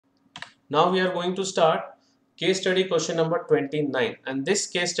Now we are going to start case study question number 29, and this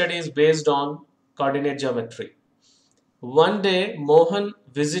case study is based on coordinate geometry. One day Mohan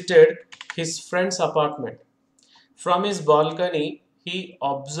visited his friend's apartment. From his balcony he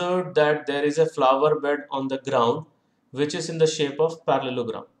observed that there is a flower bed on the ground which is in the shape of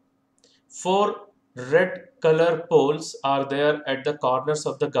parallelogram. Four red color poles are there at the corners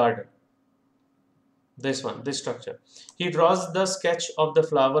of the garden. This structure. He draws the sketch of the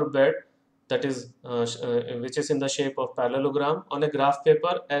flower bed, that is which is in the shape of parallelogram, on a graph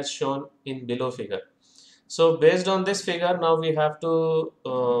paper as shown in below figure. So based on this figure, now we have to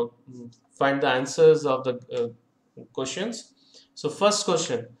find the answers of the questions. So first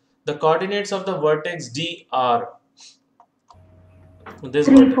question, the coordinates of the vertex D are this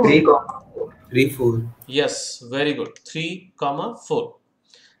 3, vertex. 4. 3, 4. Yes, very good. 3, 4.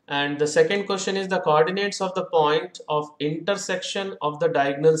 And the second question is the coordinates of the point of intersection of the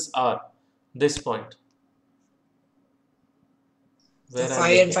diagonals are this point. Where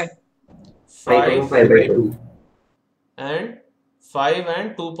 5 and 5. 5 5 by 2. and 5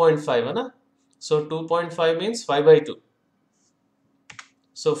 and 2.5, na? So 2.5 means 5 by 2.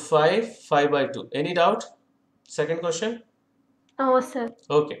 So 5 by 2. Any doubt? Second question? No, sir.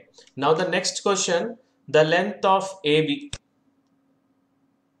 Okay. Now the next question, the length of AB.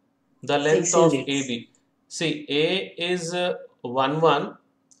 The length 6 of units. AB. See, A is 1 1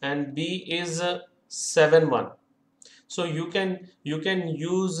 and B is 7 1. So you can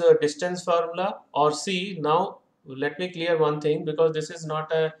use a distance formula, or see, now let me clear one thing, because this is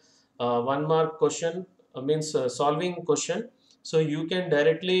not a 1 mark question, means solving question. So you can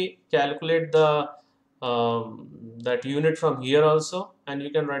directly calculate the that unit from here also, and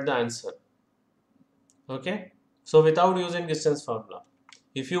you can write the answer. Okay, so without using distance formula.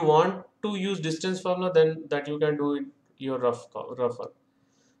 If you want to use distance formula, then that you can do it your rougher.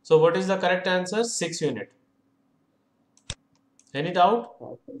 So what is the correct answer? 6 unit. Any doubt?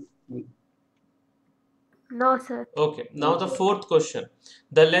 No, sir. Okay, now the fourth question,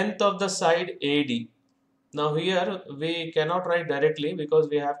 the length of the side AD. Now here we cannot write directly because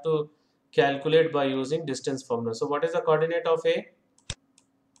we have to calculate by using distance formula. So what is the coordinate of A?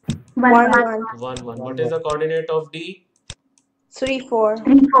 1, 1 1. What is the coordinate of D? 3, 4.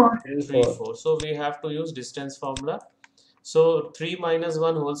 3, 4. 3 4. So we have to use distance formula. So 3 minus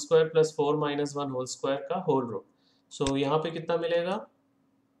 1 whole square plus 4 minus 1 whole square का whole root. So यहाँ पे कितना मिलेगा?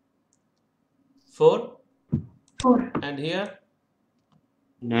 4. 4. And here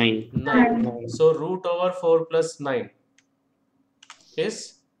 9. 9. So root over 4 plus 9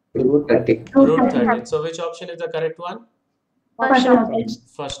 is Root 30. root 13. So which option is the correct one? First option.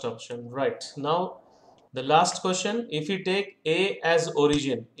 First option, right. Now the last question, if we take A as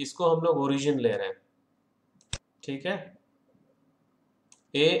origin, इसको हम लोग origin ले रहे हैं, ठीक है?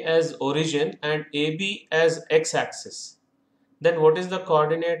 A as origin and AB as x-axis, then what is the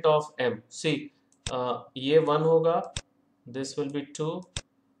coordinate of M? See, ये 1 होगा, this will be 2,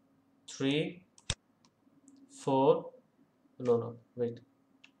 3, 4, no, wait.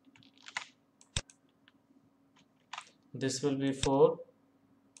 This will be 4,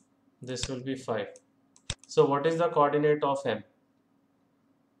 this will be 5. So what is the coordinate of M?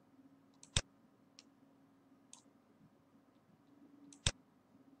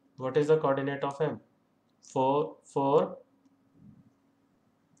 What is the coordinate of M? 4, 4,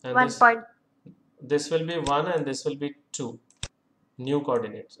 and 1 point. this will be 1 and this will be 2. New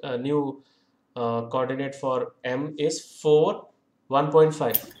coordinates, coordinate for M is 4,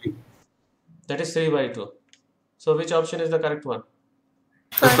 1.5. That is 3 by 2. So which option is the correct one?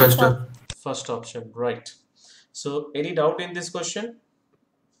 First option, right. So any doubt in this question?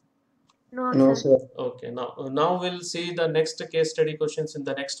 No, sir. Okay, now we'll see the next case study questions in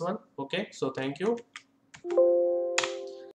the next one. Okay, so thank you.